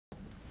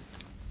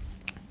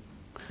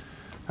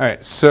All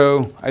right,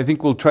 so I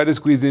think we'll try to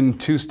squeeze in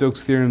 2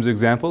 Stokes theorems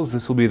examples.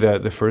 This will be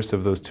the first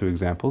of those 2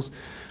 examples.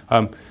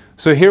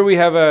 So here we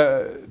have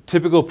a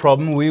typical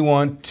problem. We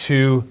want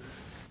to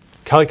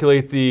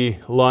calculate the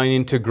line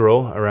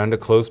integral around a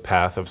closed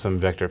path of some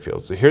vector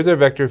field. So here's our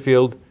vector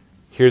field,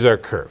 here's our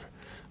curve.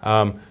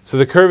 So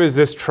the curve is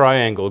this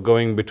triangle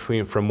going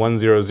between from 1,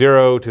 0,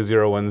 0 to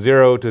 0, 1,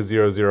 0 to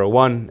 0, 0,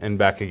 1 and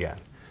back again.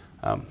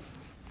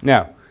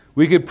 Now,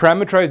 we could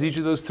parameterize each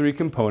of those 3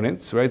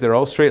 components, right? They're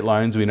all straight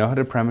lines. We know how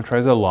to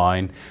parameterize a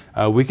line.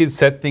 We could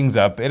set things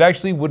up. It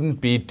actually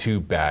wouldn't be too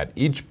bad.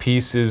 Each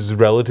piece is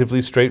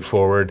relatively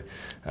straightforward,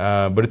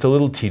 but it's a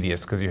little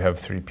tedious because you have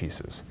 3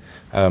 pieces.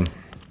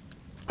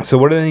 So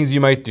one of the things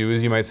you might do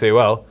is you might say,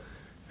 well,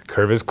 the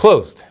curve is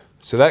closed.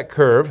 So that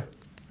curve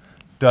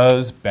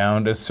does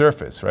bound a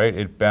surface, right?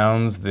 It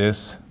bounds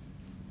this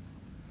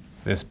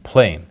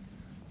plane.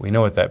 We know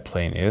what that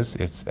plane is.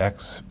 It's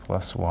x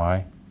plus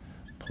y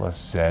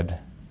plus z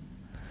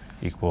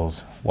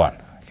equals 1,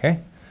 okay?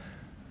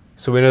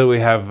 So we know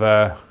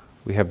that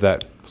we have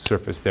that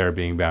surface there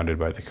being bounded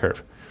by the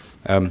curve.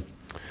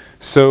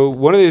 So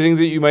one of the things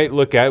that you might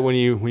look at when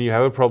you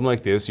have a problem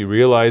like this, you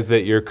realize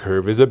that your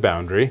curve is a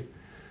boundary.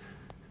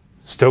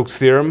 Stokes'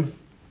 theorem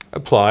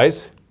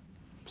applies.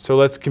 So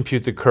let's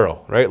compute the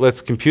curl, right?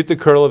 Let's compute the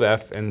curl of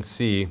f and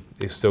see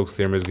if Stokes'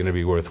 theorem is going to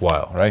be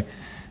worthwhile, right?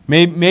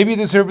 Maybe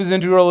the surface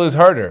integral is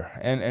harder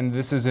and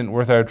this isn't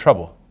worth our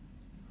trouble.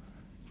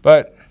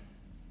 But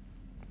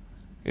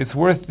it's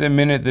worth the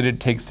minute that it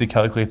takes to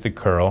calculate the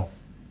curl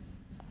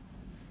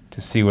to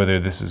see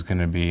whether this is going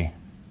to be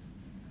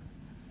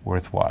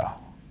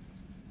worthwhile.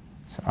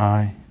 So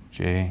I,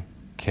 j,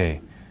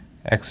 k,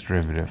 x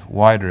derivative,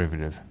 y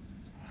derivative,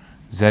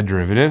 z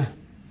derivative,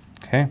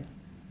 okay?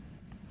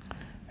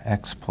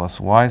 X plus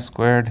y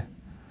squared,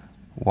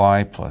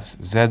 y plus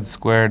z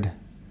squared,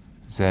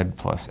 z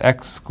plus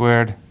x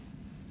squared.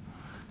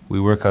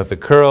 We work out the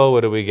curl. What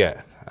do we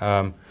get?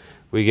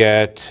 We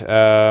get,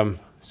 so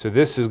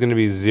this is going to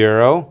be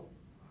 0.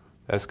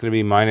 That's going to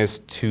be minus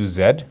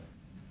 2z.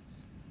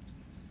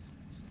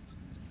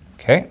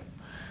 Okay.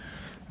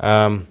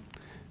 Then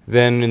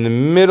in the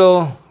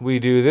middle, we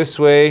do this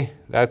way.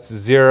 That's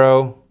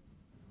 0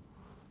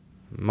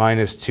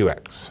 minus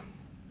 2x.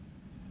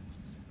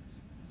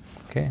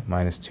 Okay,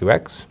 minus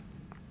 2x.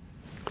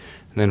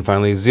 And then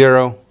finally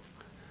 0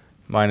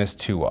 minus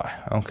 2y.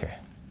 Okay.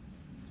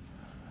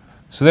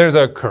 So there's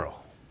our curl.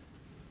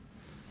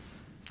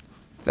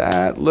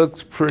 That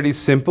looks pretty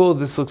simple.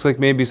 This looks like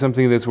maybe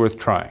something that's worth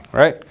trying,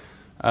 right?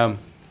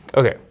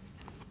 Okay.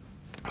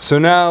 So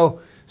now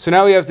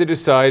we have to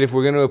decide if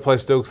we're going to apply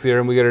Stokes'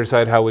 theorem. We got to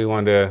decide how we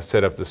want to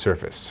set up the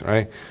surface,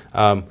 right?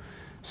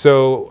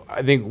 So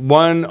I think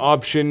one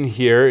option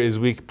here is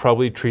we could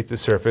probably treat the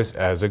surface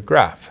as a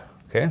graph.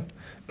 Okay.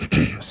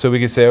 So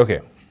we could say, okay,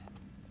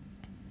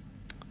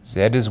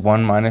 z is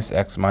 1 minus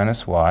x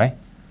minus y,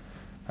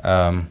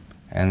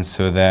 and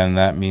so then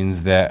that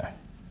means that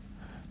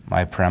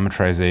my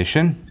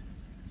parameterization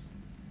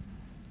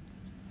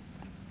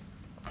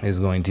is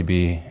going to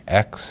be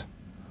x,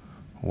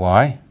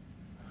 y,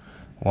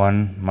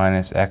 1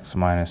 minus x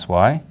minus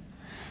y.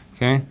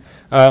 Okay.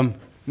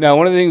 Now,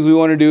 one of the things we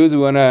want to do is we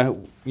want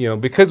to,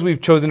 because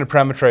we've chosen a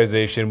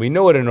parameterization, we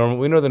know the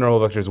normal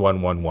vector is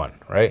 1, 1, 1,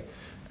 right?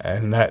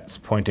 And that's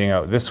pointing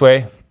out this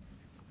way.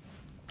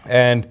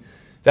 And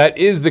that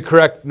is the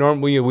correct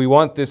norm. We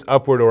want this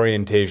upward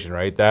orientation,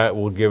 right? That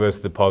will give us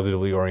the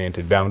positively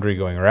oriented boundary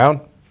going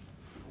around.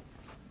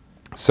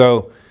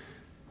 So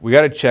we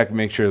got to check,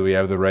 make sure that we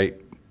have the right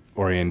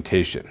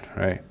orientation,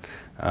 right?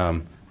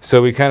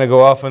 So we kind of go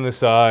off on the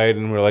side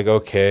and we're like,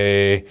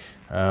 okay,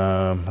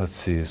 let's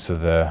see. So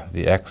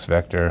the x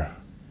vector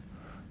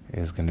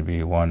is going to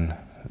be 1,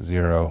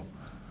 0,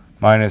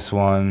 minus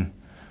 1.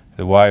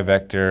 The y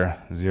vector,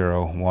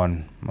 0,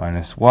 1,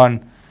 minus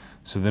 1.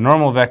 So the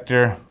normal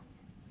vector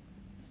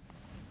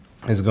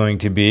is going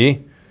to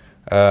be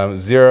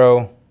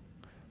 0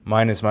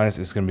 minus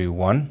is going to be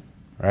 1,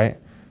 right?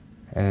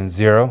 And then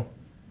 0,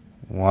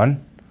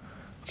 1,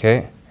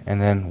 okay, and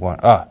then 1.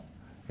 Ah,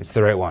 it's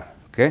the right one,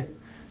 okay?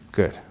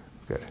 Good,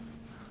 good,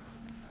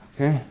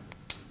 okay.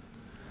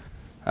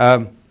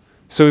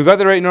 So we've got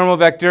the right normal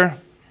vector.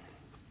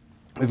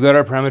 We've got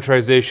our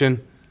parameterization,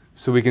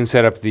 so we can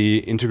set up the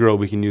integral.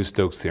 We can use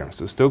Stokes' theorem.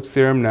 So Stokes'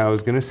 theorem now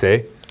is going to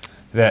say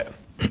that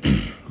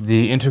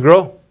the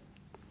integral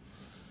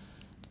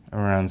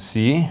around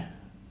C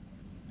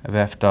of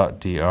f dot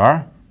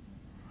dr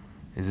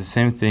is the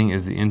same thing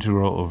as the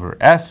integral over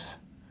S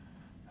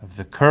of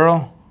the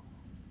curl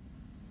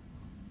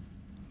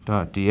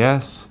dot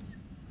ds.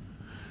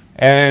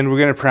 And we're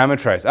going to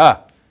parameterize.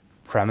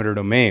 Parameter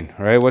domain,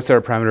 right? What's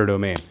our parameter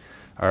domain?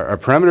 Our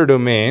parameter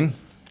domain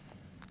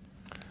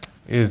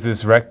is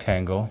this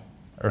rectangle,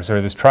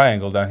 this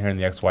triangle down here in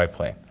the xy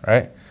plane,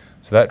 right?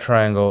 So that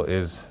triangle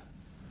is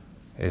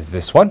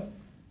this one.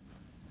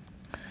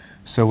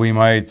 So we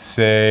might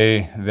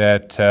say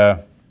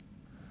that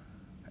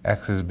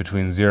x is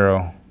between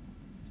 0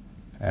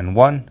 and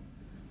 1,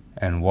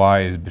 and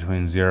y is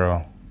between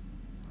 0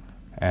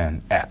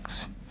 and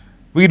x.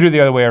 We can do it the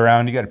other way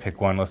around. You got to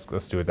pick one. Let's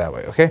do it that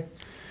way, okay?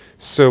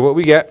 So what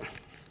we get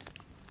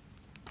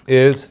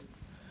is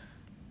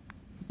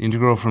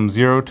integral from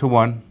 0 to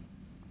 1,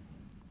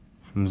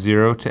 from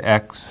 0 to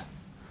x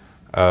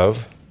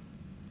of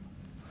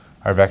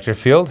our vector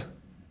field.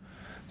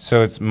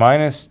 So it's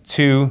minus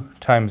 2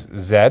 times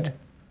z,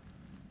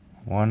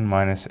 1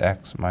 minus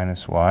x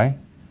minus y,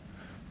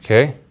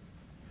 okay?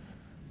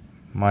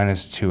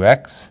 Minus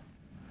 2x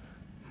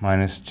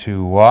minus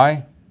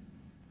 2y,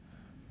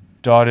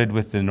 dotted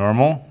with the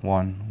normal,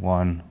 1,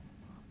 1,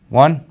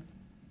 1,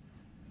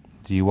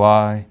 dy,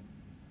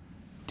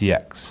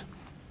 dx.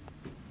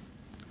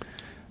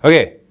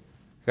 Okay,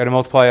 got to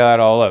multiply that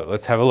all out.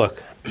 Let's have a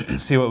look,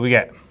 see what we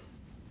get.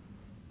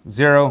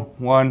 0,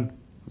 1,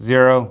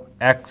 0,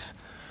 x.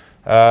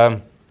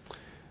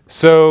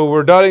 So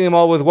we're dotting them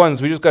all with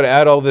 1s. We just got to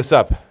add all this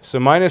up. So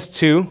minus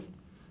 2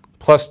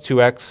 plus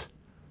 2x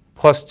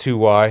plus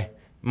 2y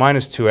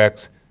minus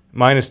 2x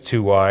minus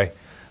 2y.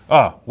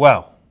 Oh,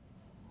 well,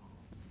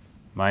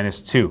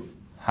 minus 2.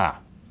 Ha.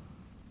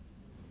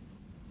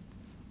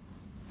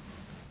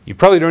 You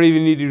probably don't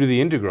even need to do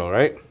the integral,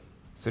 right?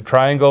 It's a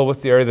triangle.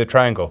 What's the area of the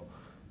triangle?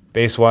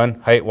 Base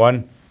 1, height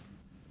 1.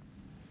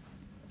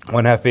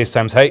 1/2 base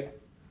times height.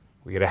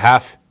 We get a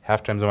half.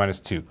 Half times a minus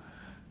 2.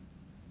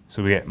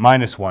 So we get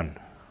minus 1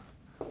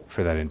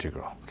 for that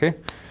integral, okay?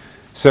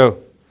 So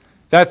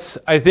that's,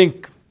 I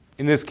think,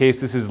 in this case,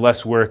 this is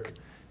less work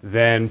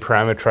than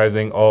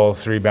parameterizing all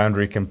 3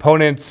 boundary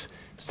components,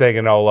 setting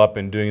it all up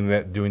and doing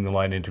the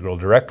line integral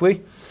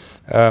directly.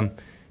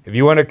 If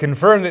you want to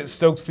confirm that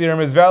Stokes' theorem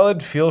is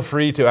valid, feel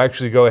free to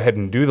actually go ahead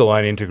and do the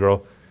line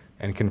integral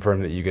and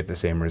confirm that you get the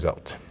same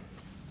result.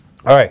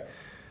 All right.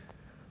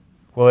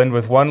 We'll end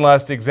with one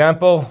last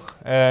example,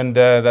 and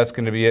that's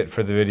going to be it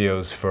for the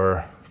videos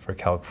for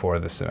Calc 4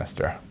 this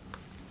semester.